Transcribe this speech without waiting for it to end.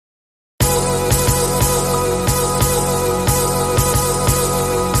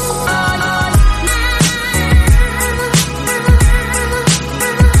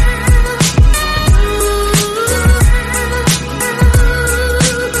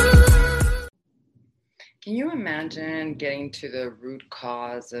Can you imagine getting to the root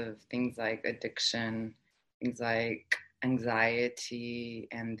cause of things like addiction, things like anxiety,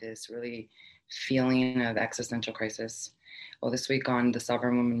 and this really feeling of existential crisis? Well, this week on the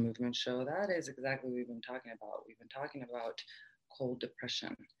Sovereign Woman Movement Show, that is exactly what we've been talking about. We've been talking about cold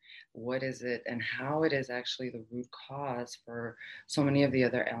depression. What is it, and how it is actually the root cause for so many of the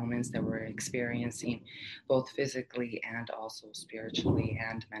other elements that we're experiencing, both physically and also spiritually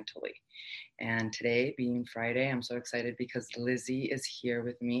and mentally. And today, being Friday, I'm so excited because Lizzie is here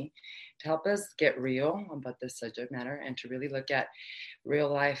with me to help us get real about this subject matter and to really look at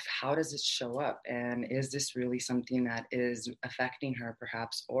real life. How does it show up? And is this really something that is affecting her,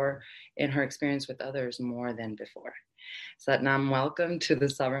 perhaps, or in her experience with others more than before? Satnam, welcome to the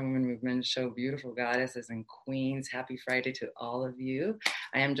Sovereign Women Movement Show, beautiful goddesses and queens. Happy Friday to all of you.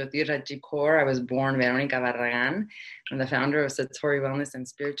 I am Jyoti Raji Kaur. I was born Veronica Barragan. I'm the founder of Satori Wellness and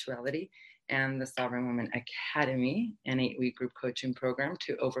Spirituality and the Sovereign Woman Academy, an 8-week group coaching program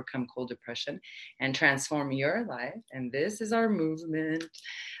to overcome cold depression and transform your life. And this is our movement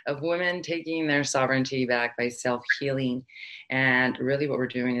of women taking their sovereignty back by self-healing. And really what we're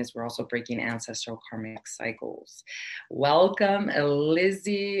doing is we're also breaking ancestral karmic cycles. Welcome,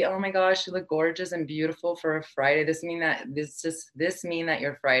 Lizzie. Oh my gosh, you look gorgeous and beautiful for a Friday. This mean that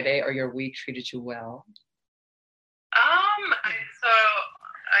your Friday or your week treated you well?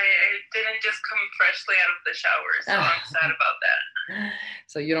 I didn't just come freshly out of the shower, so I'm sad about that.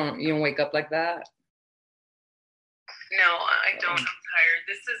 So you don't wake up like that? No, I don't. I'm tired.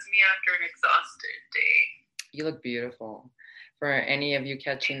 This is me after an exhausted day. You look beautiful. For any of you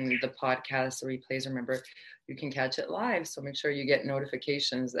catching the podcast or replays, remember, you can catch it live. So make sure you get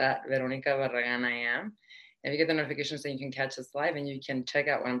notifications at Veronica Barragan I am. If you get the notifications, then you can catch us live and you can check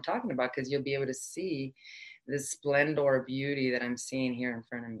out what I'm talking about because you'll be able to see this splendor beauty that I'm seeing here in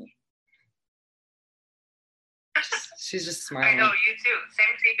front of me. She's just smiling. I know, you too.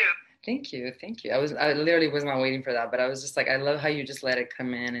 Same to you. Thank you. I literally was not waiting for that, but I was just like, I love how you just let it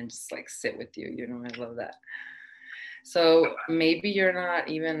come in and just like sit with you. You know, I love that. So maybe you're not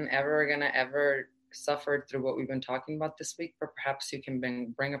even ever gonna ever suffer through what we've been talking about this week, but perhaps you can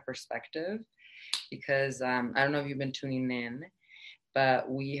bring a perspective because I don't know if you've been tuning in, but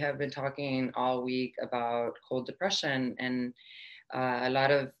we have been talking all week about cold depression, and a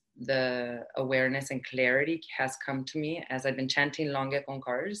lot of the awareness and clarity has come to me as I've been chanting Longe con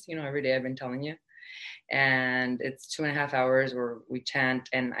Cars, every day I've been telling you. And it's 2.5 hours where we chant,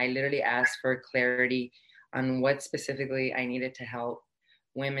 and I literally ask for clarity on what specifically I needed to help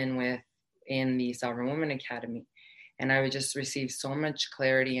women with in the Sovereign Woman Academy. And I would just receive so much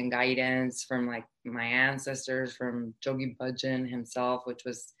clarity and guidance from like my ancestors, from Jogi Bhajan himself,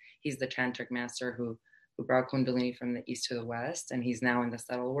 he's the tantric master who brought Kundalini from the east to the west, and he's now in the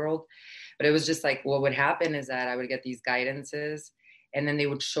subtle world. But it was just like, what would happen is that I would get these guidances, and then they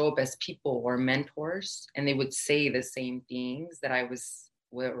would show up as people or mentors, and they would say the same things that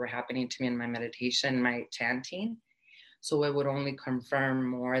were happening to me in my meditation, my chanting. So it would only confirm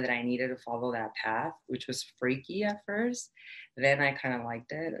more that I needed to follow that path, which was freaky at first. Then I kind of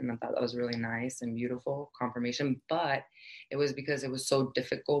liked it, and I thought that was really nice and beautiful confirmation. But it was because it was so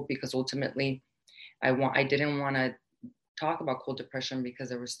difficult, because ultimately I didn't want to talk about cold depression because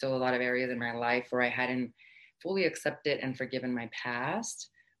there were still a lot of areas in my life where I hadn't fully accepted and forgiven my past.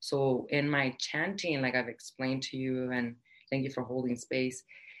 So in my chanting, like I've explained to you, and thank you for holding space,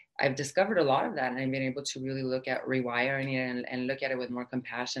 I've discovered a lot of that, and I've been able to really look at rewiring it and look at it with more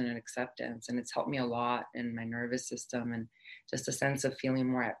compassion and acceptance. And it's helped me a lot in my nervous system and just a sense of feeling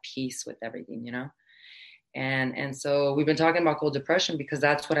more at peace with everything. And so we've been talking about cold depression because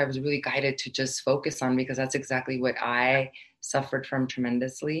that's what I was really guided to just focus on, because that's exactly what I suffered from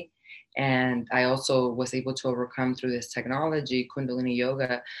tremendously. And I also was able to overcome through this technology, Kundalini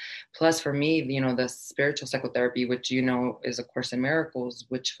Yoga. Plus for me, the spiritual psychotherapy, which, is A Course in Miracles,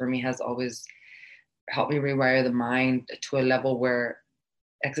 which for me has always helped me rewire the mind to a level where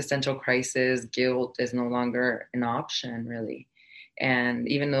existential crisis, guilt is no longer an option, really. And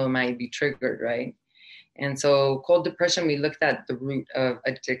even though it might be triggered, right? And so cold depression, we looked at the root of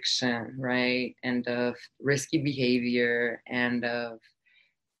addiction, right? And of risky behavior and of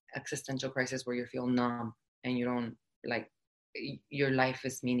existential crisis where you feel numb and you don't your life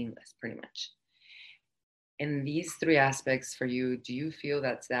is meaningless pretty much. In these three aspects for you, do you feel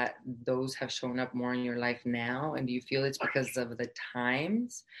that those have shown up more in your life now? And do you feel it's because of the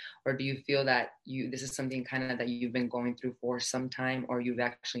times, or do you feel that this is something kind of that you've been going through for some time, or you've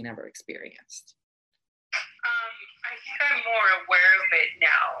actually never experienced? I think I'm more aware of it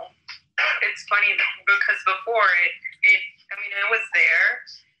now. It's funny because before it was there,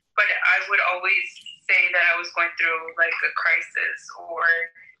 but I would always say that I was going through like a crisis, or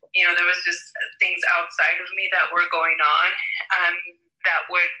there was just things outside of me that were going on, that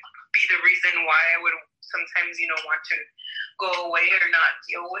would be the reason why I would sometimes want to go away or not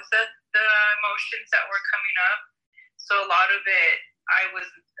deal with the emotions that were coming up. So a lot of it, I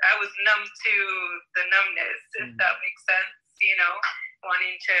was numb to the numbness, if that makes sense,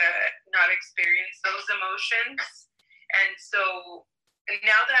 wanting to not experience those emotions. And so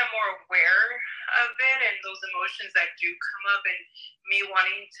now that I'm more aware of it and those emotions that do come up, and me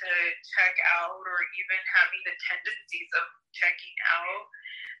wanting to check out, or even having the tendencies of checking out,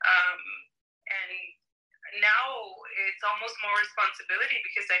 and now it's almost more responsibility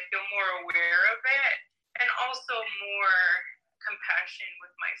because I feel more aware of it, and also more compassion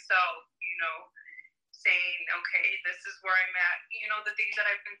with myself, saying, okay, this is where I'm at. The things that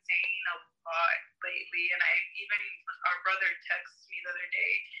I've been saying a lot lately, and our brother texted me the other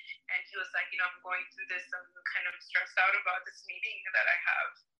day, and he was like, I'm going through this, I'm kind of stressed out about this meeting that I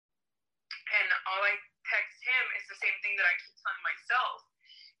have. And all I text him is the same thing that I keep telling myself.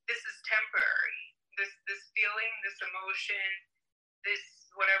 This is temporary. This feeling, this emotion, this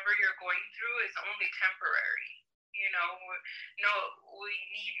whatever you're going through is only temporary. No, we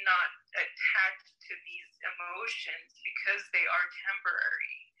need not attach to these emotions because they are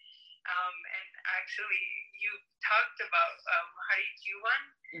temporary. And actually, you talked about Harijivan,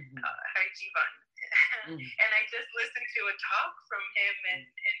 Harijivan. And I just listened to a talk from him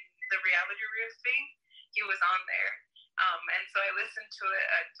in the reality riff thing. He was on there. And so I listened to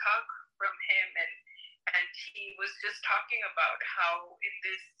a talk from him, and he was just talking about how in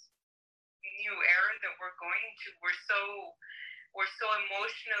this new era that we're going to, we're so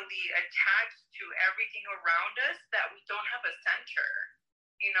emotionally attached to everything around us that we don't have a center.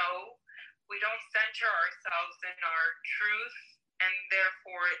 We don't center ourselves in our truth, and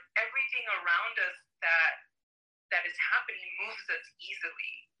therefore everything around us that is happening moves us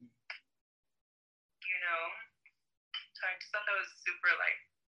easily. So I just thought that was super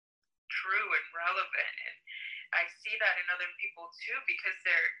true and relevant, and I see that in other people too, because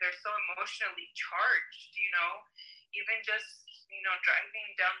they're so emotionally charged, even just driving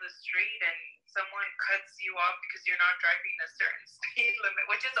down the street and someone cuts you off because you're not driving a certain speed limit,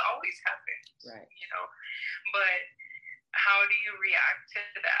 which has always happened, right? But how do you react to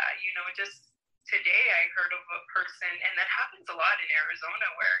that? Just today I heard of a person, and that happens a lot in Arizona,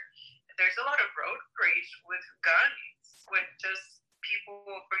 where there's a lot of road rage with guns, with just people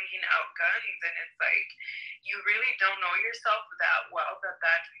bringing out guns, and it's like, you really don't know yourself that well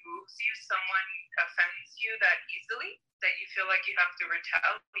that moves you. Someone offends you that easily that you feel like you have to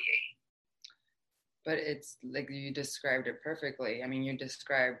retaliate. But it's like you described it perfectly. I mean, you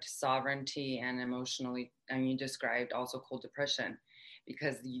described sovereignty and emotionally, and you described also cold depression,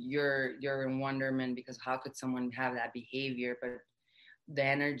 because you're in wonderment, because how could someone have that behavior? But the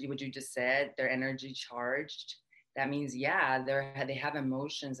energy, what you just said, their energy charged, that means, yeah, they have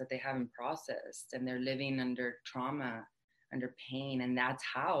emotions that they haven't processed, and they're living under trauma, under pain. And that's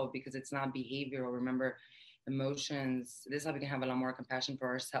how, because it's not behavioral. Remember, emotions, this is how we can have a lot more compassion for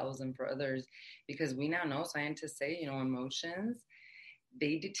ourselves and for others, because we now know, scientists say, emotions,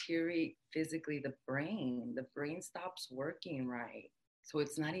 they deteriorate physically the brain stops working right. So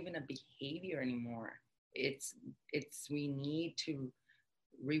it's not even a behavior anymore. It's we need to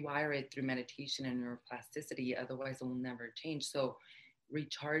rewire it through meditation and neuroplasticity, otherwise it will never change. So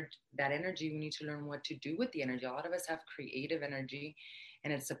recharge that energy. We need to learn what to do with the energy. A lot of us have creative energy,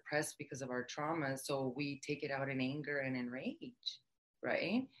 and it's suppressed because of our trauma, so we take it out in anger and in rage,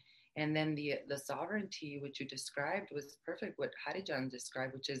 right? And then the sovereignty, which you described, was perfect. What Harijan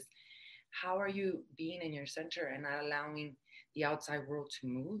described, which is, how are you being in your center and not allowing the outside world to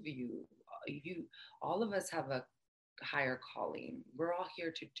move you? All of us have a higher calling. We're all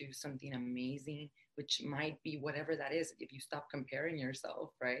here to do something amazing, which might be whatever that is, if you stop comparing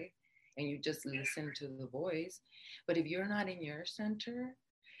yourself, right? And you just listen to the voice. But if you're not in your center,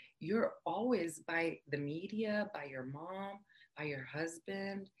 you're always by the media, by your mom, by your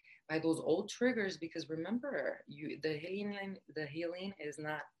husband, by those old triggers. Because remember, the healing is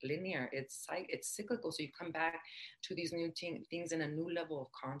not linear, it's cyclical. So you come back to these new things in a new level of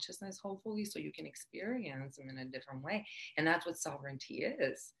consciousness, hopefully, so you can experience them in a different way. And that's what sovereignty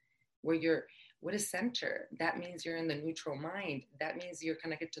is, where what is center? That means you're in the neutral mind. That means you're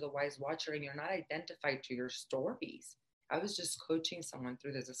connected to the wise watcher, and you're not identified to your stories. I was just coaching someone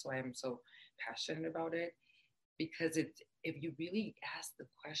through this. That's why I'm so passionate about it. Because if you really ask the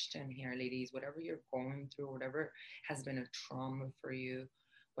question here, ladies, whatever you're going through, whatever has been a trauma for you,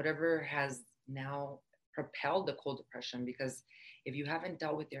 whatever has now propelled the cold depression, because if you haven't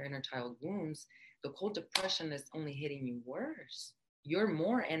dealt with your inner child wounds, the cold depression is only hitting you worse. You're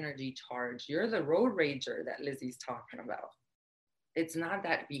more energy charged. You're the road rager that Lizzie's talking about. It's not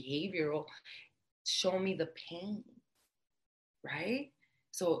that behavioral. Show me the pain, right?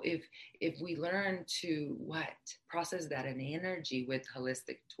 So if we learn to process that in energy with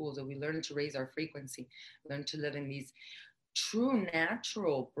holistic tools, and we learn to raise our frequency, learn to live in these true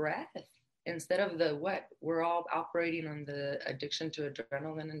natural breath instead of we're all operating on the addiction to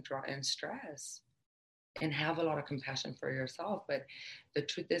adrenaline and stress, and have a lot of compassion for yourself. But the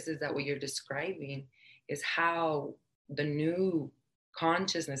truth is that what you're describing is how the new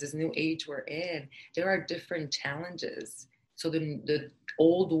consciousness, this new age we're in, there are different challenges. So the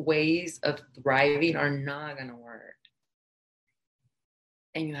old ways of thriving are not going to work.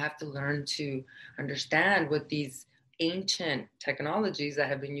 And you have to learn to understand what these ancient technologies that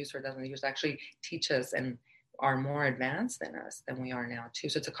have been used for thousands of years actually teach us and are more advanced than we are now too.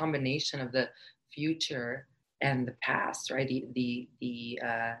 So it's a combination of the future and the past, right? The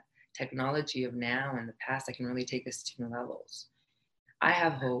technology of now and the past that can really take us to new levels. I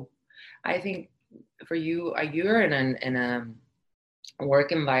have hope. I think for you, you're in a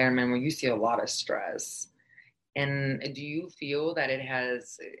work environment where you see a lot of stress. And do you feel that it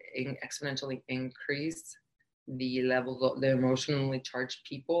has exponentially increased the level of the emotionally charged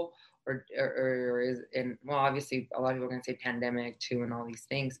people, or is, and well, obviously a lot of people are going to say pandemic too and all these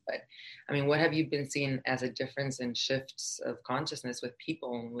things, but I mean, what have you been seeing as a difference in shifts of consciousness with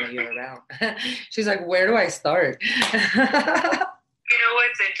people when you're around? She's like, where do I start? You know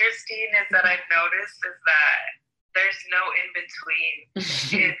what's interesting is that I've noticed is that there's no in between.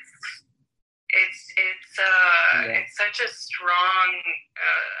 It's such a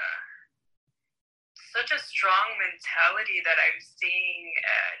strong mentality that I'm seeing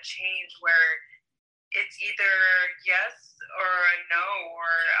change, where it's either yes or a no,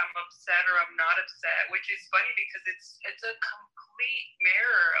 or I'm upset or I'm not upset, which is funny because it's a complete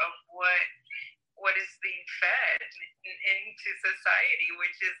mirror of what is being fed into society,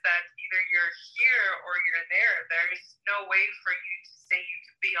 which is that either you're here or you're there. There's no way for you to say you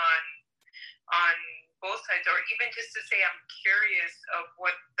could be on both sides, or even just to say I'm curious of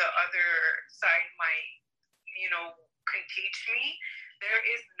what the other side might, can teach me. There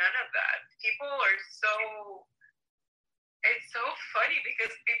is none of that. People are it's so funny because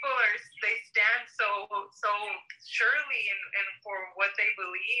they stand so surely in for what they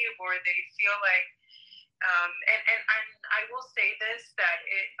believe, or they feel like, and I will say this, that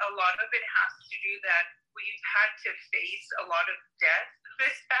a lot of it has to do that we've had to face a lot of death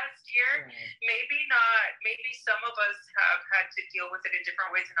this past year. Right. Maybe some of us have had to deal with it in different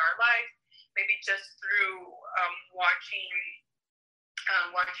ways in our life, maybe just through watching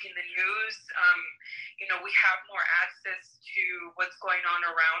the news. We have more access to what's going on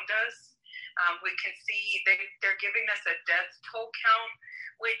around us. We can see they're giving us a death toll count,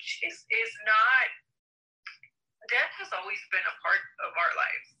 which is not. Death has always been a part of our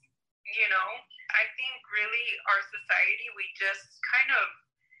lives. I think really our society, we just kind of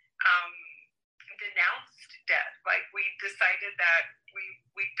denounced death. Like, we decided that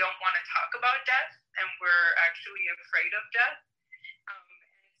we don't want to talk about death, and we're actually afraid of death.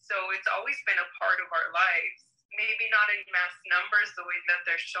 So it's always been a part of our lives. Maybe not in mass numbers the way that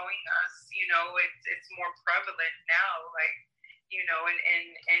they're showing us. It's more prevalent now, like,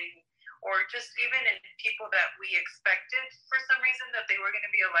 and or just even in people that we expected for some reason that they were going to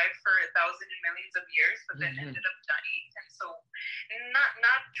be alive for 1,000 and millions of years, but then ended up dying. And so,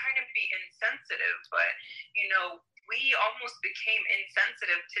 not trying to be insensitive, but we almost became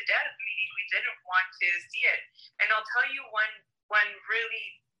insensitive to death, meaning we didn't want to see it. And I'll tell you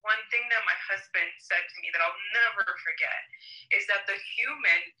one thing that my husband said to me that I'll never forget is that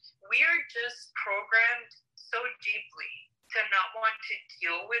we are just programmed so deeply to not want to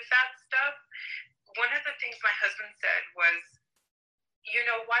deal with that stuff. One of the things my husband said was,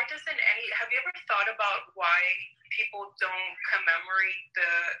 have you ever thought about why people don't commemorate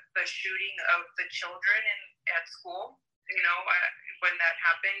the shooting of the children at school? When that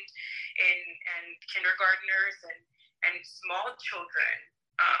happened, and kindergartners and small children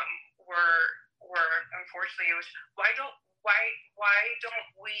were unfortunately, it was why don't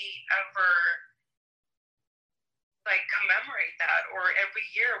we ever commemorate that? Or every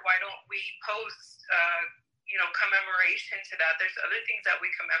year, why don't we post commemoration to that? There's other things that we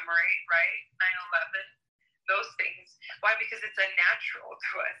commemorate, right? 9/11, those things. Why? Because it's unnatural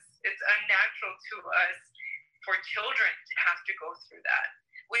to us. It's unnatural to us for children to have to go through that.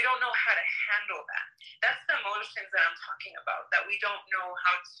 we don't know how to handle that. That's the emotions that I'm talking about, that we don't know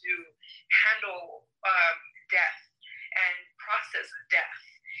how to handle death and process death.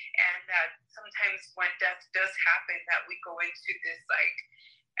 And that sometimes when death does happen, that we go into this like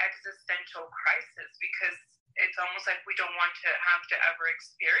existential crisis, because it's almost like we don't want to have to ever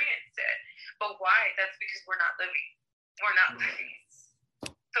experience it. But why? That's because we're not living. We're not living.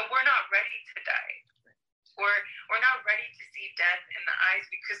 So we're not ready to die. We're not ready to see death in the eyes,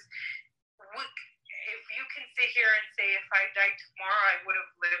 because if you can sit here and say, if I died tomorrow, I would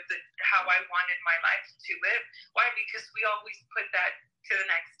have lived how I wanted my life to live. Why? Because we always put that to the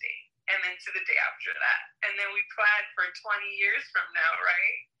next day, and then to the day after that. And then we plan for 20 years from now,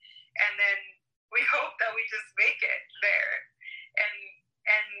 right? And then we hope that we just make it there.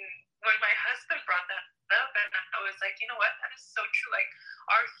 And when my husband brought that up, and I was like, you know what, that is so true. Like,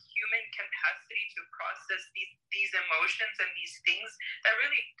 our human capacity to process these emotions and these things that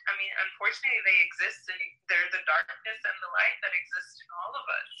really, I mean, unfortunately, they exist, and they're the darkness and the light that exists in all of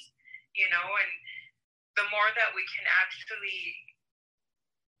us, you know. And the more that we can actually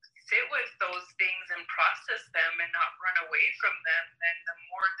sit with those things and process them and not run away from them, then the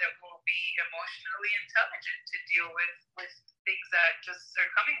more that we'll be emotionally intelligent to deal with things that just are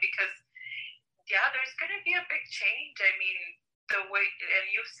coming. Because yeah, there's going to be a big change. I mean, the way, and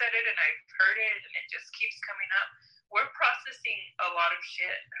you've said it and I've heard it, and it just keeps coming up. We're processing a lot of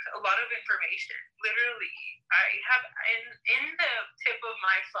shit, a lot of information. Literally, I have in the tip of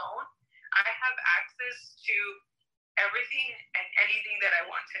my phone, I have access to everything and anything that I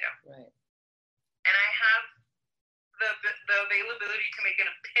want to know. Right. And I have the availability to make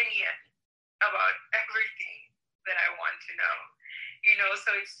an opinion about everything that I want to know. You know,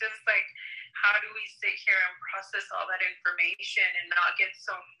 so it's just like, how do we sit here and process all that information and not get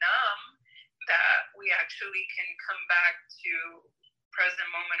so numb that we actually can come back to present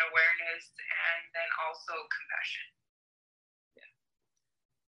moment awareness and then also compassion? Yeah,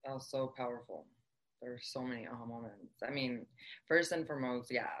 that was so powerful. There's so many aha moments. I mean, first and foremost,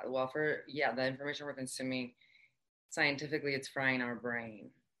 the information we're consuming, scientifically, it's frying our brain.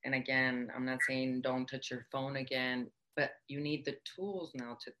 And again, I'm not saying don't touch your phone again, but you need the tools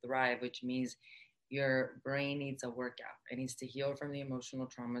now to thrive, which means your brain needs a workout. It needs to heal from the emotional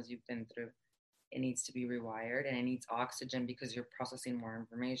traumas you've been through. It needs to be rewired, and it needs oxygen because you're processing more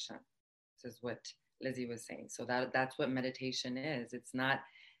information. This is what Lizzie was saying. So that's what meditation is. It's not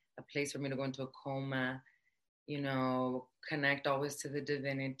a place for me to go into a coma, you know, connect always to the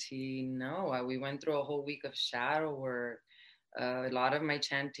divinity. No, we went through a whole week of shadow work. A lot of my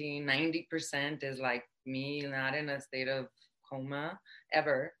chanting, 90% is like me not in a state of coma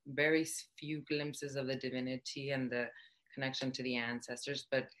ever. Very few glimpses of the divinity and the connection to the ancestors,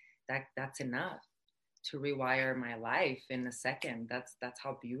 but that's enough to rewire my life in a second. That's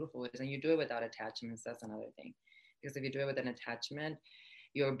how beautiful it is. And you do it without attachments. That's another thing. Because if you do it with an attachment,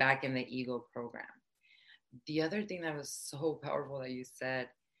 you're back in the ego program. The other thing that was so powerful that you said,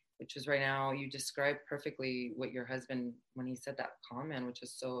 which was right now, you described perfectly what your husband, when he said that comment, which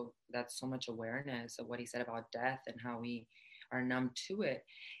is that's so much awareness of what he said about death and how we are numb to it.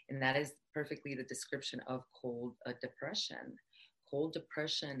 And that is perfectly the description of cold depression. Cold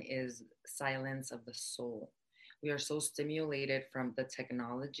depression is silence of the soul. We are so stimulated from the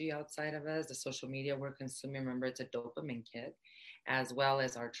technology outside of us, the social media we're consuming. Remember, it's a dopamine kick, as well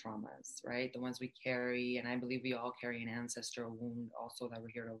as our traumas, right? The ones we carry. And I believe we all carry an ancestral wound also that we're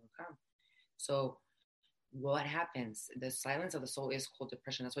here to overcome. So what happens? The silence of the soul is cold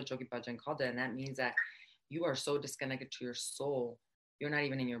depression. That's what Yogi Bhajan called it. And that means that you are so disconnected to your soul. You're not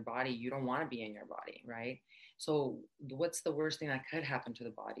even in your body. You don't want to be in your body, right? So what's the worst thing that could happen to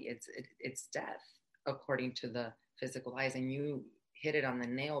the body? It's death, according to the physical eyes. And you hit it on the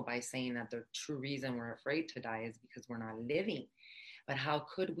nail by saying that the true reason we're afraid to die is because we're not living. But how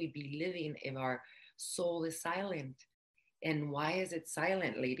could we be living if our soul is silent? And why is it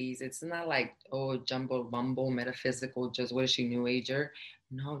silent, ladies? It's not like, oh, jumbo bumbo, metaphysical, just what is she, New Ager?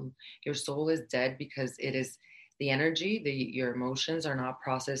 No, your soul is dead because it is the energy, your emotions are not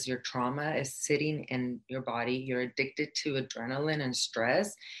processed. Your trauma is sitting in your body. You're addicted to adrenaline and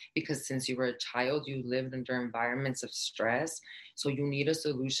stress because since you were a child, you lived under environments of stress. So you need a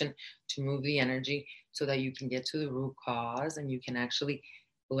solution to move the energy so that you can get to the root cause and you can actually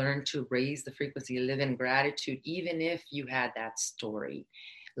learn to raise the frequency, live in gratitude, even if you had that story.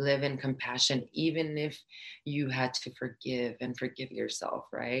 Live in compassion, even if you had to forgive yourself,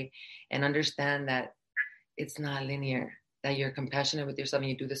 right? And understand that it's not linear, that you're compassionate with yourself and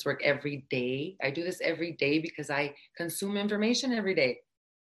you do this work every day. I do this every day because I consume information every day.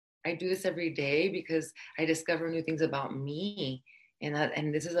 I do this every day because I discover new things about me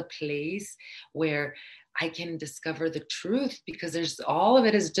And this is a place where I can discover the truth, because there's all of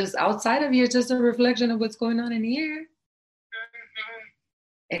it is just outside of you. It's just a reflection of what's going on in here. Mm-hmm.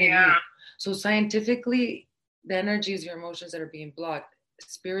 And if you, so scientifically, the energies, your emotions that are being blocked,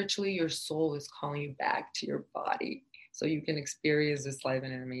 spiritually, your soul is calling you back to your body so you can experience this life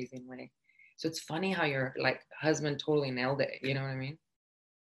in an amazing way. So it's funny how your like husband totally nailed it. You know what I mean?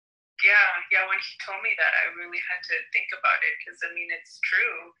 Yeah. When he told me that, I really had to think about it, because I mean, it's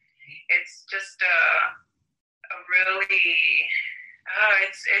true. It's just a really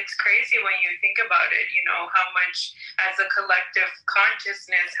it's crazy when you think about it, you know, how much as a collective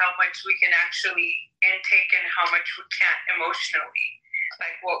consciousness, how much we can actually intake and how much we can't emotionally,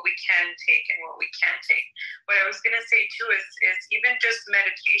 like what we can take and what we can't take. What I was going to say too is even just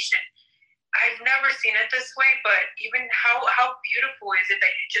meditation. I've never seen it this way, but even how beautiful is it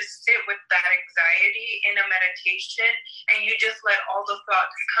that you just sit with that anxiety in a meditation and you just let all the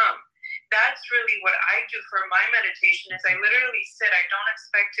thoughts come. That's really what I do for my meditation is I literally sit. I don't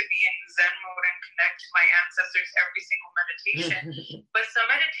expect to be in Zen mode and connect to my ancestors every single meditation. But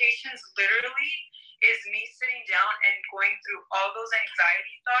some meditations literally is me sitting down and going through all those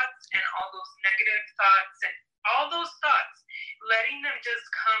anxiety thoughts and all those negative thoughts and all those thoughts, letting them just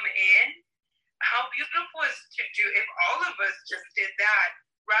come in. How beautiful is to do if all of us just did that,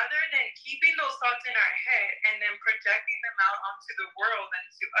 rather than keeping those thoughts in our head and then projecting them out onto the world and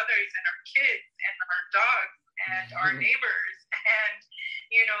to others and our kids and our dogs and our neighbors and,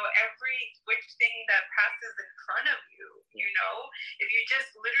 you know, every which thing that passes in front of you, you know, if you just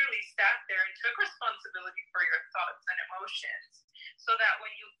literally sat there and took responsibility for your thoughts and emotions, so that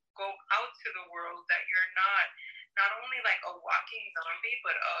when you go out to the world that you're not only like a walking zombie,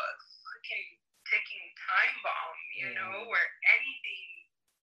 but a freaking ticking time bomb, you know, where anything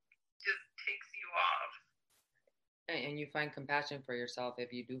just takes you off. And you find compassion for yourself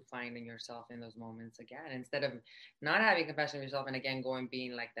if you do find in yourself in those moments again, instead of not having compassion for yourself and again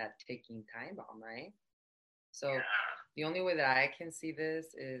being like that ticking time bomb, right? So the only way that I can see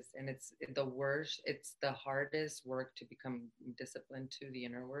this is, and it's the worst, it's the hardest work to become disciplined to, the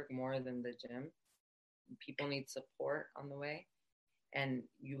inner work, more than the gym. People need support on the way. And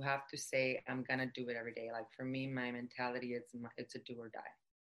you have to say, I'm going to do it every day. Like for me, my mentality, it's a do or die.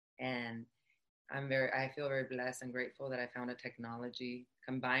 And I feel very blessed and grateful that I found a technology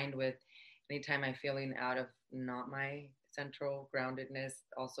combined with anytime I'm feeling out of not my central groundedness.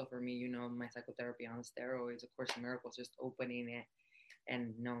 Also for me, you know, my psychotherapy on steroids, of Course in Miracles, just opening it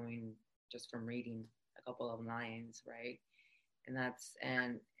and knowing just from reading a couple of lines, right?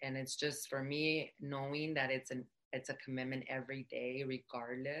 And it's just for me knowing that it's a commitment every day,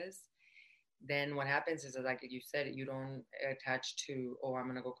 regardless. Then what happens is that, like you said, you don't attach to, oh, I'm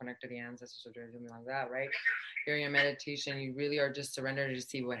gonna go connect to the ancestors or something like that, right? During your meditation, you really are just surrendered to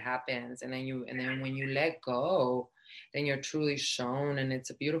see what happens, and then when you let go, then you're truly shown, and it's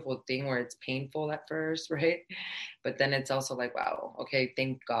a beautiful thing where it's painful at first, right? But then it's also like, wow, okay,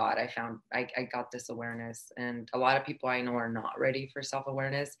 thank God I got this awareness. And a lot of people I know are not ready for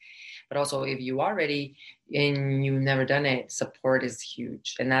self-awareness, but also if you are ready and you've never done it, support is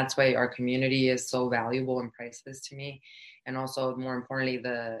huge. And that's why our community is so valuable and priceless to me. And also, more importantly,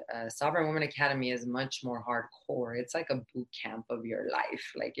 the Sovereign Woman Academy is much more hardcore. It's like a boot camp of your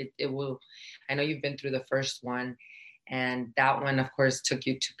life. Like it will, I know you've been through the first one, and that one, of course, took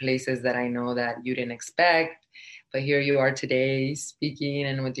you to places that I know that you didn't expect. But here you are today speaking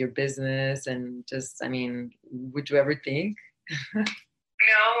and with your business, and just, I mean, would you ever think?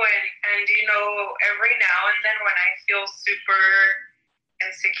 No, and you know, every now and then when I feel super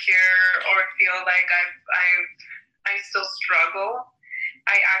insecure or feel like I still struggle,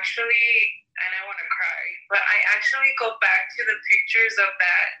 I actually, and I want to cry, but I actually go back to the pictures of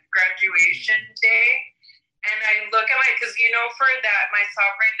that graduation day, and I look at because you know, for that, my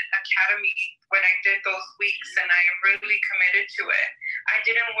Sovereign Academy, when I did those weeks and I really committed to it, I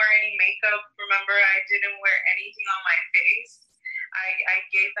didn't wear any makeup. Remember, I didn't wear anything on my face. I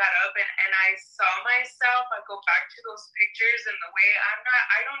gave that up, and I saw myself. I go back to those pictures, and the way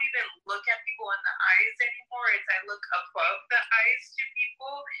I don't even look at people in the eyes anymore. I look above the eyes to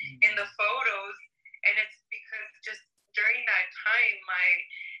people in the photos, and it's because just during that time,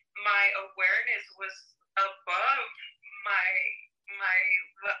 my awareness was above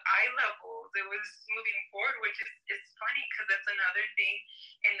the eye levels. It was moving forward, which is funny because that's another thing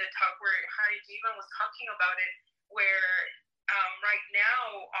in the talk where Hari Jivan was talking about it, where right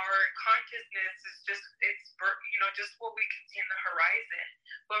now our consciousness is just just what we can see in the horizon,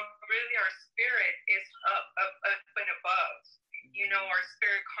 but really our spirit is up and above. our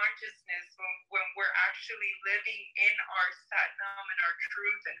spirit consciousness, when we're actually living in our satnam and our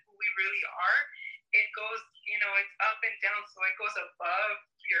truth and who we really are, it goes, it's up and down. So it goes above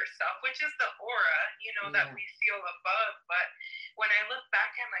yourself, which is the aura, that we feel above. But when I look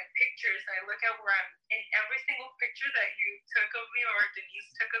back at my pictures, I look at where I'm in every single picture that you took of me or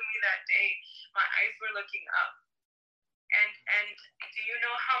Denise took of me that day, my eyes were looking up. And do you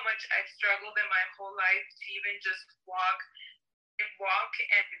know how much I've struggled in my whole life to even just walk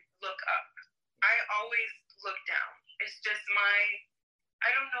and look up? I always look down. It's just I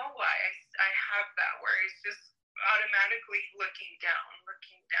don't know why I have that, where it's just automatically looking down,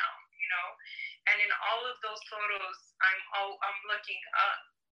 and in all of those photos, I'm looking up,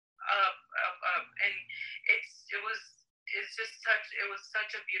 and it was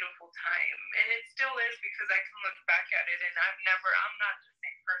such a beautiful time, and it still is, because I can look back at it, and I'm not the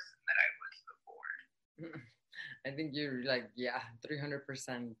same person that I was before. I think you're like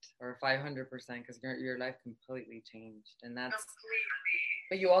 300% or 500%, because your life completely changed, and that's completely.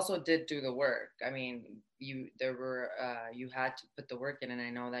 But you also did do the work. I mean, you had to put the work in, and I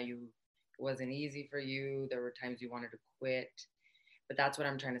know that it wasn't easy for you. There were times you wanted to quit, but that's what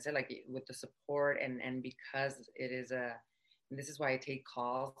I'm trying to say. Like, with the support and because it is and this is why I take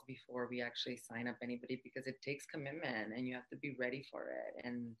calls before we actually sign up anybody, because it takes commitment and you have to be ready for it.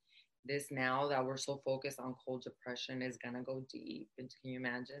 And this, now that we're so focused on cold depression, is gonna go deep into, can you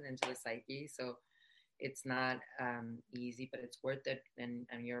imagine, into the psyche. So it's not easy, but it's worth it. And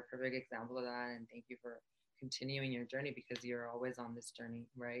you're a perfect example of that. And thank you for continuing your journey, because you're always on this journey,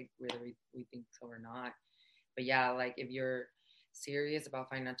 right? Whether we think so or not. But yeah, like, if you're serious about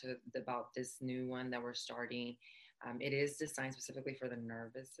finding out about this new one that we're starting, it is designed specifically for the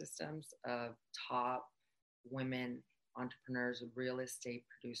nervous systems of top women entrepreneurs, real estate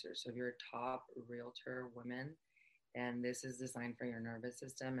producers. So if you're a top realtor woman, and this is designed for your nervous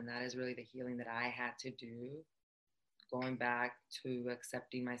system, and that is really the healing that I had to do, going back to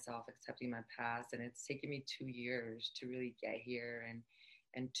accepting myself, accepting my past. And it's taken me 2 years to really get here,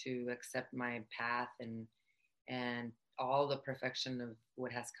 and to accept my path, and all the perfection of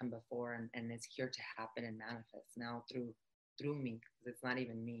what has come before, and it's here to happen and manifest now through me, because it's not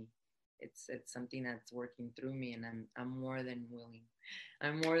even me. It's something that's working through me, and I'm more than willing.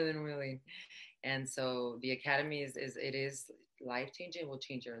 And so the academy is life-changing. It will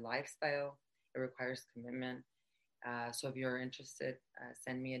change your lifestyle. It requires commitment. So if you're interested,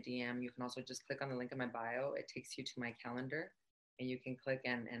 send me a DM. You can also just click on the link in my bio. It takes you to my calendar, and you can click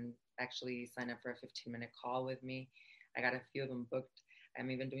and actually sign up for a 15-minute call with me. I got a few of them booked. I'm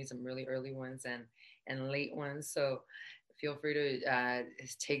even doing some really early ones and late ones. So feel free to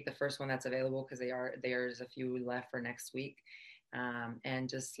take the first one that's available, because there's a few left for next week. And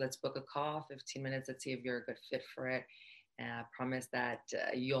just let's book a call, 15 minutes. Let's see if you're a good fit for it. And I promise that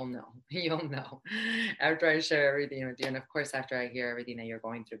you'll know after I share everything with you. And of course, after I hear everything that you're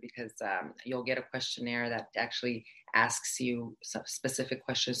going through, because you'll get a questionnaire that actually asks you some specific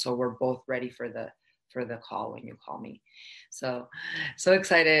questions. So we're both ready for the call when you call me. So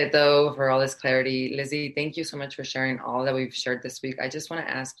excited though for all this clarity. Lizzie, thank you so much for sharing all that we've shared this week. I just want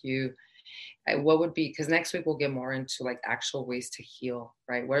to ask you, what would be, because next week we'll get more into like actual ways to heal,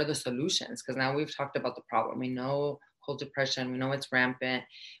 right? What are the solutions? Because now we've talked about the problem. We know cold depression, we know it's rampant,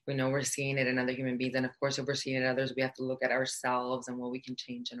 we know we're seeing it in other human beings, and of course if we're seeing it in others, we have to look at ourselves and what we can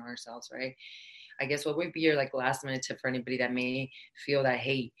change in ourselves, right? I guess what would be your like last minute tip for anybody that may feel that,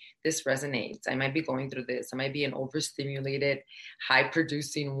 hey, this resonates, I might be going through this, I might be an overstimulated, high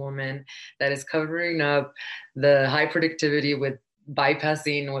producing woman that is covering up the high productivity with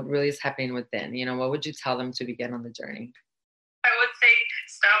bypassing what really is happening within? What would you tell them to begin on the journey? I would say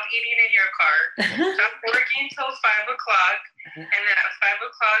stop eating in your car. Stop working till 5 o'clock, and then at 5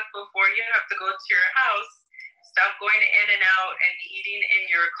 o'clock, before you have to go to your house, stop going in and out and eating in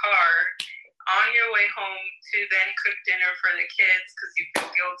your car on your way home to then cook dinner for the kids because you feel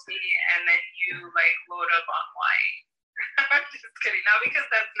guilty, and then you like load up on wine. I'm just kidding. Not because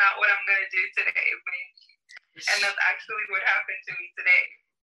that's not what I'm going to do today, and that's actually what happened to me today.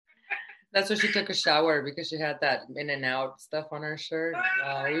 That's why she took a shower, because she had that In-N-Out stuff on her shirt.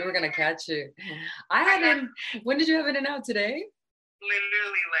 We were going to catch you. When did you have In-N-Out today?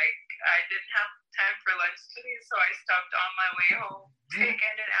 Literally, like, I didn't have time for lunch today, so I stopped on my way home to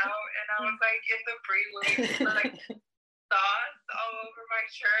In-N-Out, and I was like in the freeway with like sauce all over my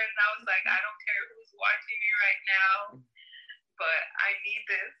shirt, and I was like, I don't care who's watching me right now, but I need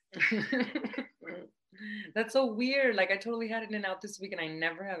this. That's so weird. Like, I totally had In-N-Out this week, and I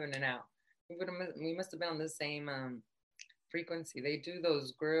never have In-N-Out. We must have been on the same frequency. They do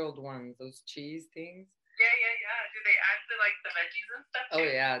those grilled ones, those cheese things. Yeah. Do they add the veggies and stuff too? Oh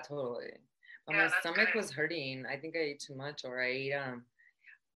yeah, totally. But Yeah, my stomach good. was hurting. I think I ate too much, or I ate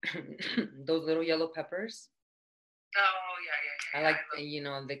those little yellow peppers. Oh yeah. I like,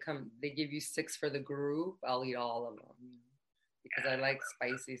 they give you 6 for the group. I'll eat all of them because I like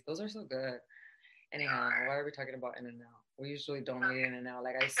spicy. Those are so good. Anyhow, why are we talking about In-N-Out? We usually don't eat In-N-Out.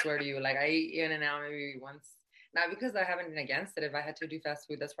 Like, I swear to you, like, I eat In-N-Out maybe once. Not because I haven't been against it. If I had to do fast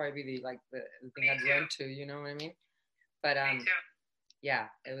food, that's probably the thing I'd run to. You know what I mean? But yeah,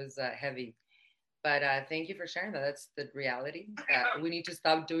 it was heavy. But thank you for sharing that. That's the reality. We need to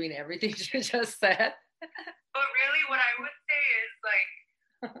stop doing everything you just said. But really, what I would say is like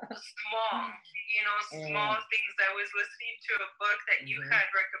small things. I was listening to a book that you had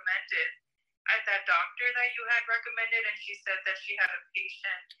recommended at that doctor that you had recommended, and she said that she had a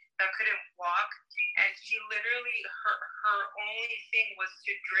patient that couldn't walk, and she literally, her only thing was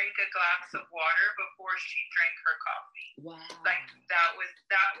to drink a glass of water before she drank her coffee. Wow. Like that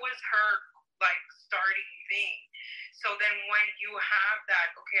was her like starting thing. So then when you have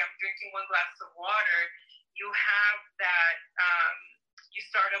that, okay, I'm drinking one glass of water, you have that, you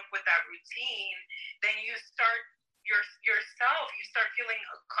start up with that routine, then you start yourself, you start feeling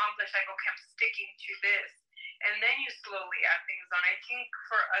accomplished, like, okay, I'm sticking to this. And then you slowly add things on. I think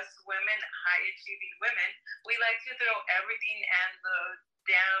for us women, high achieving women, we like to throw everything and the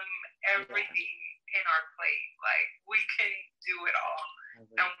damn everything in our plate. Like, we can do it all.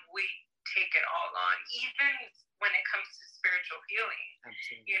 And we take it all on, even when it comes to spiritual healing.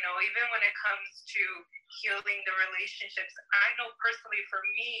 Absolutely. Even when it comes to healing the relationships. I know personally for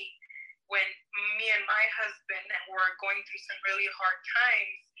me, when me and my husband were going through some really hard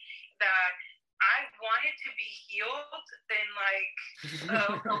times, that I wanted to be healed in like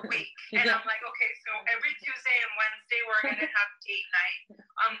a week. And I'm like, okay, so every Tuesday and Wednesday we're going to have date night.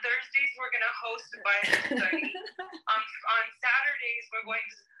 On Thursdays we're going to host a Bible study. On Saturdays we're going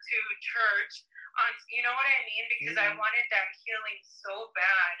to church. You know what I mean? Because I wanted that healing so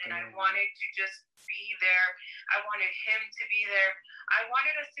bad, and I wanted to just be there. I wanted him to be there. I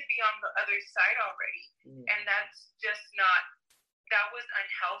wanted us to be on the other side already. And that's just not, that was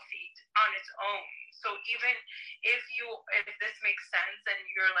unhealthy on its own. So even if this makes sense and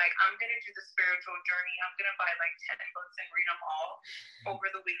you're like, I'm going to do the spiritual journey, I'm going to buy like 10 books and read them all over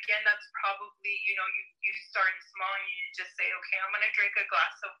the weekend, that's probably, you start small and you just say, okay, I'm going to drink a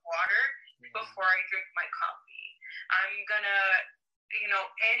glass of water before I drink my coffee. I'm going to,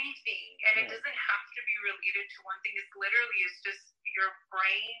 anything. And it doesn't have to be related to one thing. It's literally, it's just your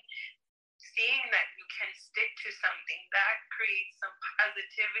brain seeing that you can stick to something that creates some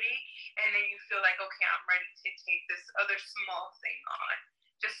positivity, and then you feel like, okay, I'm ready to take this other small thing on.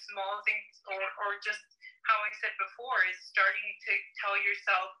 Just small things, or just how I said before, is starting to tell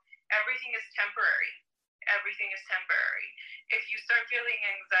yourself everything is temporary. Everything is temporary. If you start feeling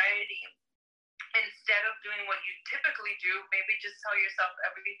anxiety, instead of doing what you typically do, maybe just tell yourself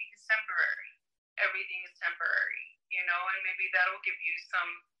everything is temporary. Everything is temporary, and maybe that'll give you some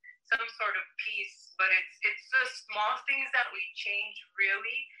sort of peace. But it's the small things that we change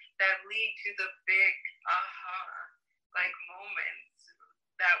really that lead to the big like moments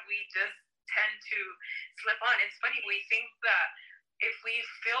that we just tend to slip on. It's funny, we think that if we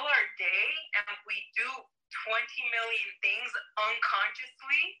fill our day and we do 20 million things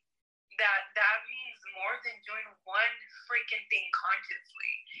unconsciously, that means more than doing one freaking thing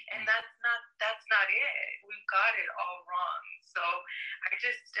consciously. And that's not it. We've got it all wrong. So I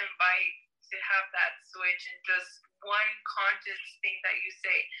just invite to have that switch and just one conscious thing that you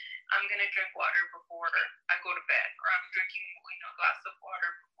say, I'm going to drink water before I go to bed, or I'm drinking a glass of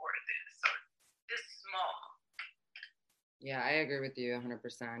water before this, or just small. Yeah, I agree with you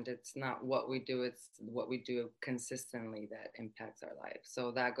 100%. It's not what we do, it's what we do consistently that impacts our life.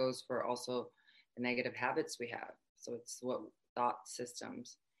 So that goes for also the negative habits we have. So it's what thought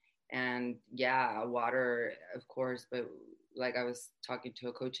systems. And yeah, water, of course, but like I was talking to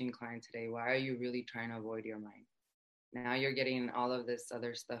a coaching client today, why are you really trying to avoid your mind? Now you're getting all of this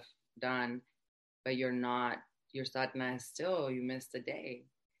other stuff done, but you're sadna still, you missed a day.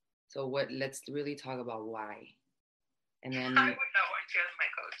 So let's really talk about why. And then I would not want you as my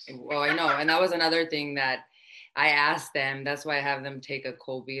coach. Well, I know. And that was another thing that I asked them. That's why I have them take a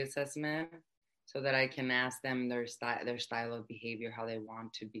Kolbe assessment so that I can ask them their style of behavior, how they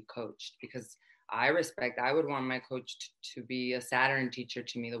want to be coached. Because I would want my coach to be a Saturn teacher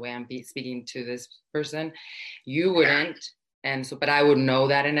to me, the way I'm speaking to this person. You wouldn't. And so, but I would know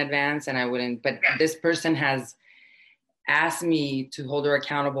that in advance, and I wouldn't. But this person has asked me to hold her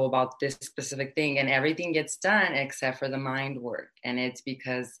accountable about this specific thing, and everything gets done except for the mind work. And it's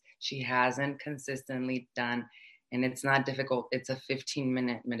because she hasn't consistently done and it's not difficult. It's a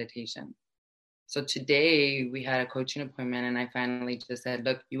 15-minute meditation. So today we had a coaching appointment, and I finally just said,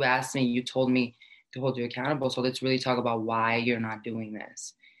 look, you asked me, you told me to hold you accountable. So let's really talk about why you're not doing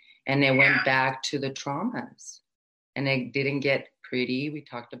this. And it went back to the traumas, and it didn't get pretty. We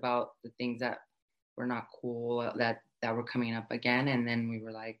talked about the things that were not cool that were coming up again. And then we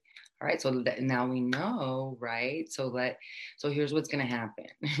were like, all right, so now we know, right? So here's what's going to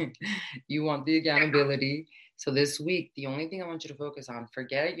happen. You want the accountability. So this week, the only thing I want you to focus on,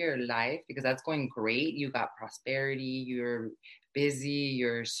 forget your life, because that's going great. You got prosperity, you're busy,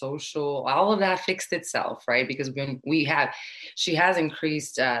 you're social, all of that fixed itself, right? Because when she has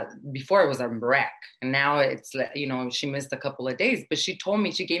increased, before it was a wreck, and now it's, she missed a couple of days, but she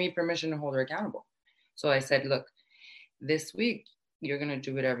gave me permission to hold her accountable. So I said, look, this week, you're going to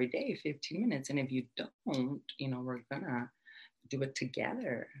do it every day, 15 minutes. And if you don't, we're going to do it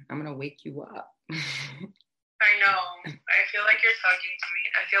together. I'm going to wake you up. I know. I feel like you're talking to me.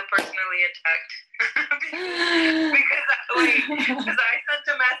 I feel personally attacked. because I sent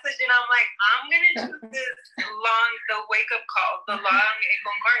a message and I'm like, I'm going to do the wake-up call, the long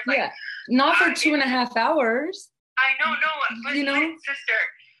con cards. Like, not for 2.5 hours. I know, no. But sister,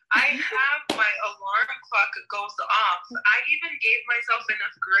 I have my alarm clock goes off. I even gave myself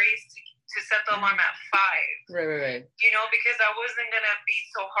enough grace to set the alarm at 5. Right. Because I wasn't going to be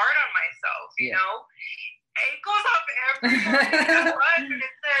so hard on myself, you know? It goes off every morning. And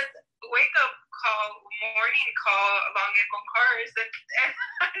it says, wake up call, morning call, along con cars.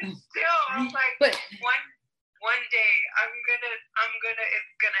 And still, I'm like, but one day,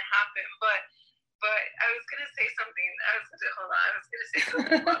 it's gonna happen. But I was gonna say something. I was gonna say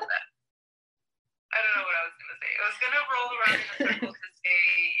something about that. I don't know what I was gonna say. I was gonna roll around in a circle to say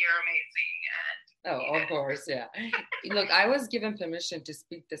you're amazing. Of course, yeah. Look, I was given permission to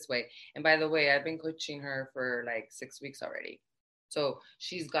speak this way. And by the way, I've been coaching her for like 6 weeks already. So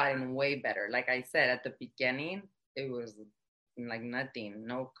she's gotten way better. Like I said, at the beginning, it was like nothing,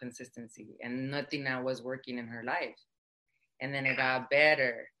 no consistency, and nothing that was working in her life. And then it got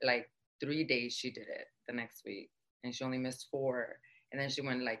better. Like 3 days she did it the next week, and she only missed 4. And then she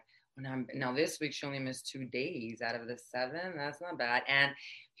went like, now this week she only missed 2 days out of the 7. That's not bad. And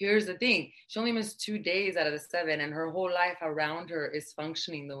here's the thing, she only missed 2 days out of the 7, and her whole life around her is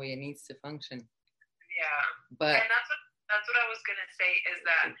functioning the way it needs to function. Yeah. But and that's what I was gonna say, is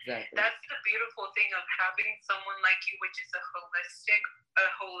that That's the beautiful thing of having someone like you, which is a holistic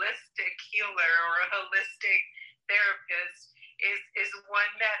healer or a holistic therapist, is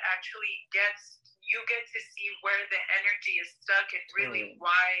one that actually you get to see where the energy is stuck, and really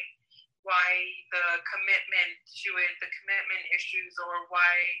why the commitment to it, the commitment issues, or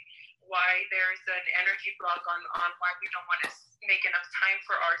why there's an energy block on why we don't want to make enough time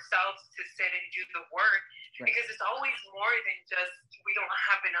for ourselves to sit and do the work. Right. Because it's always more than just we don't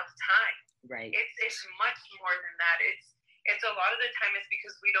have enough time. Right. It's much more than that. It's a lot of the time it's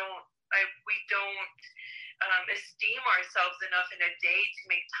because we don't esteem ourselves enough in a day to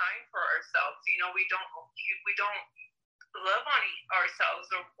make time for ourselves. We don't love on ourselves,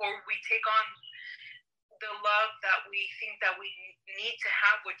 or we take on the love that we think that we need to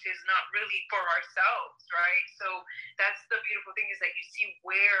have, which is not really for ourselves, right? So that's the beautiful thing, is that you see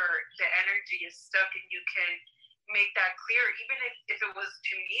where the energy is stuck, and you can make that clear. Even if it was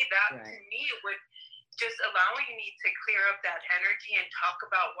to me, to me would just allowing me to clear up that energy and talk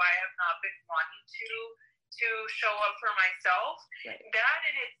about why I've not been wanting to show up for myself. Right. That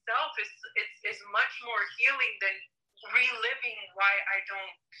in itself is much more healing than reliving why I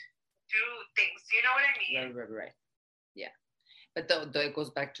don't do things. You know what I mean? Right. Yeah. But it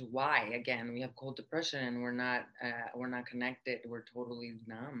goes back to why. Again, we have cold depression, and we're not connected. We're totally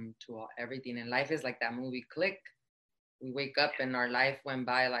numb to everything. And life is like that movie Click. We wake up and our life went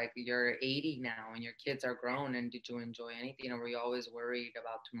by like you're 80 now and your kids are grown, and did you enjoy anything, or were you always worried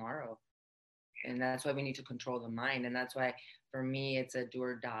about tomorrow? And that's why we need to control the mind. And that's why for me it's a do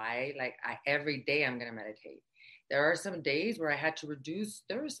or die. Like every day I'm gonna meditate. There are some days where I had to reduce.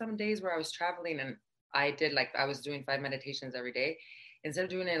 There were some days where I was traveling, and I was doing 5 meditations every day. Instead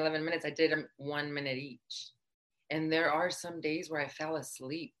of doing 11 minutes, I did 1 minute each. And there are some days where I fell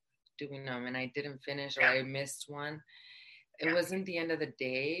asleep doing them, and I didn't finish, or I missed one. It wasn't the end of the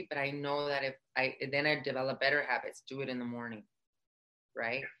day, but I know that if I develop better habits, do it in the morning,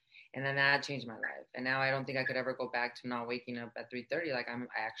 right? And then that changed my life. And now I don't think I could ever go back to not waking up at 3:30. Like I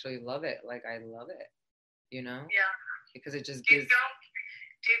actually love it. Like I love it, Yeah. Because it just gives.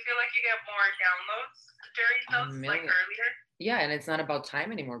 Do you feel like you get more downloads during those, like earlier? Yeah, and it's not about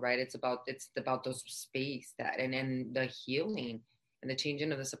time anymore, right? It's about those space and the healing and the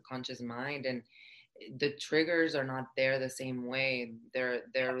changing of the subconscious mind. And the triggers are not there the same way. They're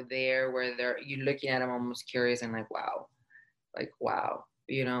there where you're looking at them almost curious and wow,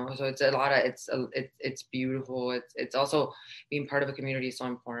 you know. So it's a lot of it's beautiful. It's also being part of a community is so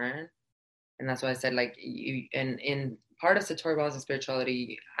important, and that's why I said you. And in part of Satori Balance and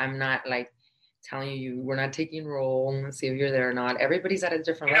spirituality, I'm not telling you we're not taking roll and see if you're there or not. Everybody's at a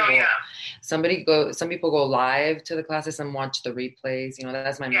different level. Yeah. Some people go live to the classes and watch the replays. You know,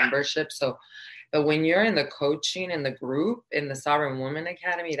 that's my membership. So, but when you're in the coaching and the group in the Sovereign Woman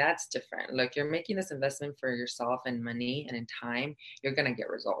Academy, that's different. Like, you're making this investment for yourself and money and in time, you're going to get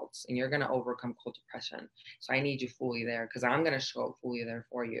results and you're going to overcome cold depression. So I need you fully there, because I'm going to show up fully there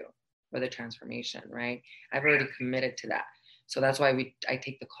for you for the transformation, right? I've already committed to that. So that's why I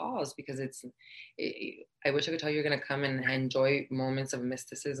take the calls, because I wish I could tell you you're going to come and enjoy moments of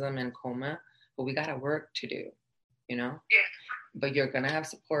mysticism and coma, but we got to work to do, you know? Yeah. But you're going to have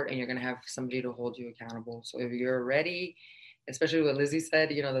support and you're going to have somebody to hold you accountable. So if you're ready, especially what Lizzie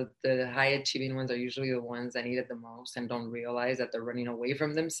said, you know, the high achieving ones are usually the ones that need it the most and don't realize that they're running away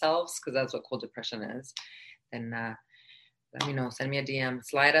from themselves, because that's what cold depression is. And let me know. Send me a DM.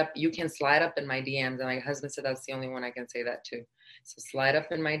 Slide up. You can slide up in my DMs. And my husband said that's the only one I can say that to. So slide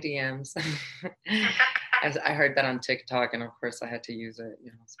up in my DMs. I heard that on TikTok, and of course I had to use it.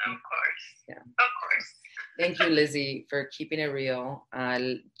 You know. So, of course. Yeah. Of course. Thank you, Lizzie, for keeping it real.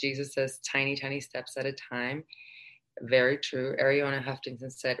 Jesus says tiny, tiny steps at a time. Very true. Ariana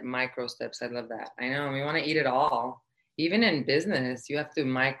Huffington said micro steps. I love that. I know. We want to eat it all. Even in business, you have to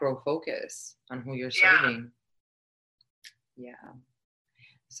micro focus on who you're serving. Yeah.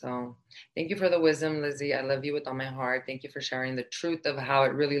 So thank you for the wisdom, Lizzie. I love you with all my heart. Thank you for sharing the truth of how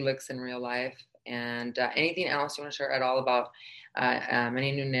it really looks in real life. And anything else you want to share at all about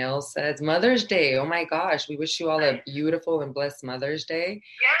Many New Nails says Mother's Day. Oh my gosh. We wish you all a beautiful and blessed Mother's Day.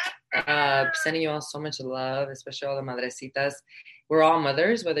 Sending you all so much love, especially all the madrecitas. We're all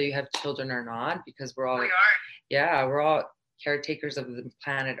mothers, whether you have children or not, because we're all, we're all caretakers of the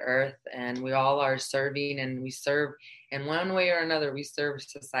planet Earth, and we all are serving, and we serve in one way or another. We serve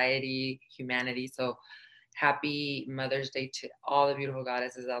society, humanity. So happy Mother's Day to all the beautiful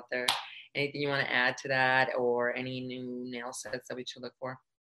goddesses out there. Anything you want to add to that, or any new nail sets that we should look for?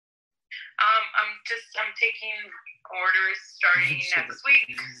 I'm taking orders starting next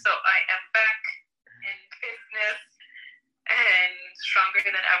week, so I am back in business and stronger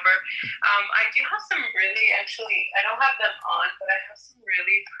than ever. I do have some I don't have them on, but I have some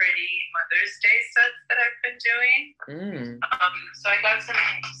really pretty Mother's Day sets that I've been doing. So I got some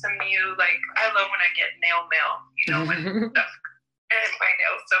new, I love when I get nail mail, you know, when stuff and my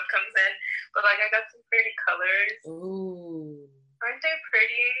nail stuff comes in. But I got some pretty colors. Ooh. Aren't they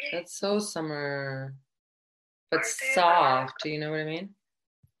pretty? That's so summer. But soft. Do you know what I mean?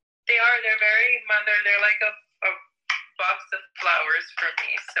 They are. They're very mother. They're like a box of flowers for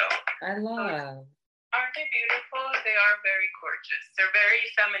me. So I love. Aren't they beautiful? They are very gorgeous. They're very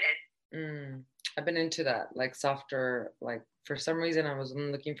feminine. I've been into that, softer. For some reason, I was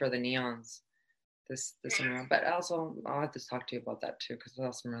looking for the neons this summer. But also, I'll have to talk to you about that too, because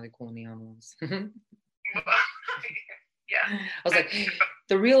there's some really cool neon ones. Yeah. I was like,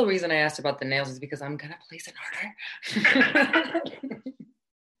 the real reason I asked about the nails is because I'm gonna place an order.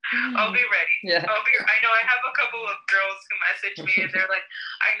 I'll be ready. Yeah. I know I have a couple of girls who message me and they're like,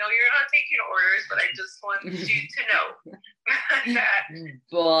 I know you're not taking orders, but I just want you to know that.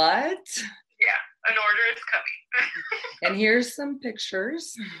 But yeah, an order is coming. And here's some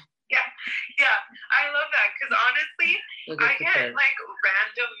pictures. Yeah, I love that, because honestly, I get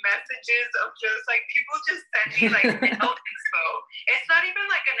random messages of just people just send me nail inspo. It's not even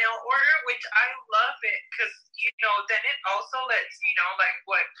a nail order, which I love it, because then it also lets me know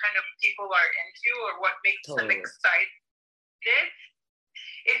what kind of people are into or what makes them excited.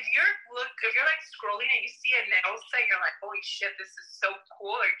 If you're scrolling and you see a nail set, you're like, holy shit, this is so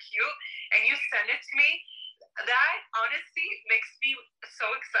cool or cute, and you send it to me. That honestly makes me so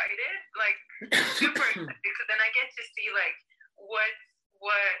excited, super excited, because then I get to see what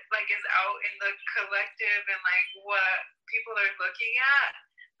is out in the collective and what people are looking at.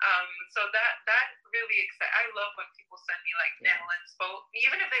 So that really excites. I love when people send me nail inspo,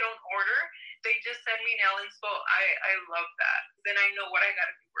 even if they don't order, they just send me nail inspo. I love that. Then I know what I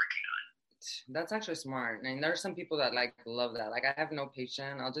got to be working on. That's actually smart. And there are some people that love that. I have no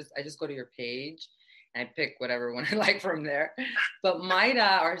patience. I just go to your page. I pick whatever one I like from there. But Maida,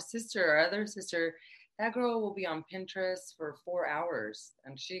 our other sister, that girl will be on Pinterest for 4 hours.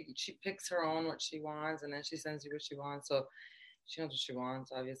 And she picks her own what she wants, and then she sends you what she wants. So she knows what she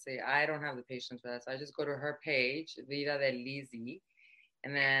wants, obviously. I don't have the patience for that. So I just go to her page, Vida de Lizzie,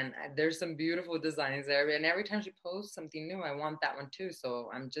 And then there's some beautiful designs there. And every time she posts something new, I want that one too.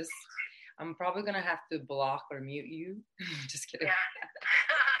 So I'm probably going to have to block or mute you. Just kidding. Yeah.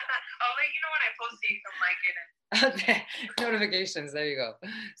 I'll let you know when I post it, you can like it. Okay. Notifications. There you go.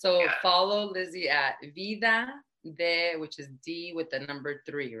 So follow Lizzie at Vida de, which is D with the number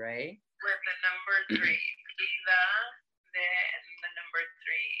 3, right? With the number 3. Vida de and the number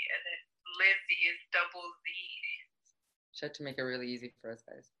 3. And then Lizzie is double Z. She had to make it really easy for us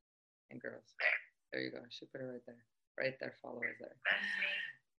guys and girls. There you go. She put it right there. Right there. Follow us there.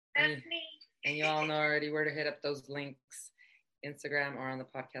 That's me. And you all know already where to hit up those links, Instagram or on the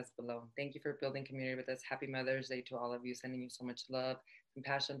podcast below. Thank you for building community with us. Happy Mother's Day to all of you. Sending you so much love,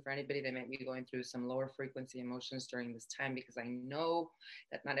 compassion for anybody that might be going through some lower frequency emotions during this time, because I know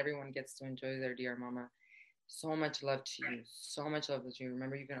that not everyone gets to enjoy their dear mama. So much love to you. So much love to you.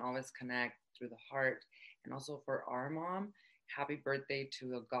 Remember, you can always connect through the heart. And also for our mom, happy birthday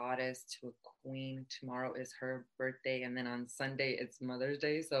to a goddess, to a queen. Tomorrow is her birthday. And then on Sunday, it's Mother's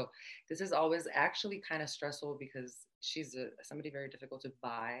Day. So this is always actually kind of stressful because she's somebody very difficult to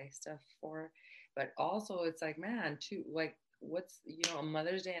buy stuff for. But also it's like, man, too, like, what's, a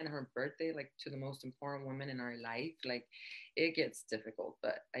Mother's Day and her birthday, like to the most important woman in our life, like it gets difficult.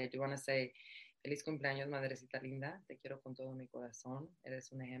 But I do want to say, feliz cumpleaños, madrecita linda. Te quiero con todo mi corazón.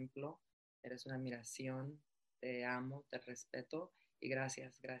 Eres un ejemplo. Eres una admiración, te amo, te respeto y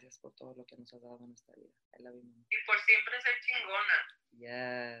gracias por todo lo que nos has dado en nuestra vida. I love you, mami. Y por siempre ser chingona.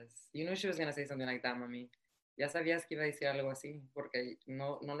 Yes. You knew she was going to say something like that, mami. Ya sabías que iba a decir algo así, porque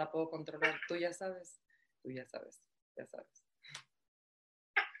no la puedo controlar. Tú ya sabes. Ya sabes.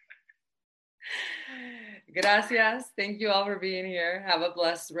 Gracias. Thank you all for being here. Have a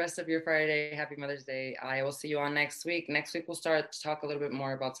blessed rest of your Friday. Happy Mother's Day. I will see you on next week. Next week, we'll start to talk a little bit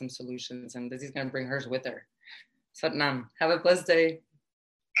more about some solutions, and Lizzie's going to bring hers with her. Satnam. Have a blessed day.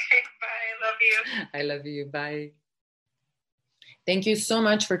 Bye. Love you. I love you. Bye. Thank you so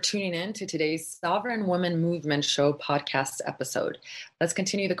much for tuning in to today's Sovereign Woman Movement Show podcast episode. Let's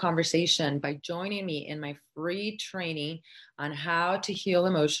continue the conversation by joining me in my free training on how to heal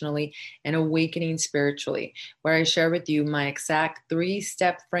emotionally and awakening spiritually, where I share with you my exact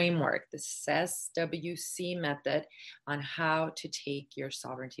 3-step framework, the SWC method, on how to take your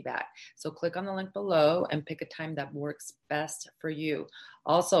sovereignty back. So click on the link below and pick a time that works best for you.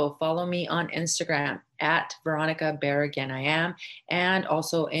 Also, follow me on Instagram at Veronica Barragan, I am, and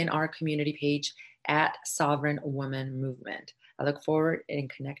also in our community page at Sovereign Woman Movement. I look forward in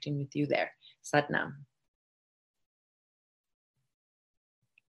connecting with you there. Satnam.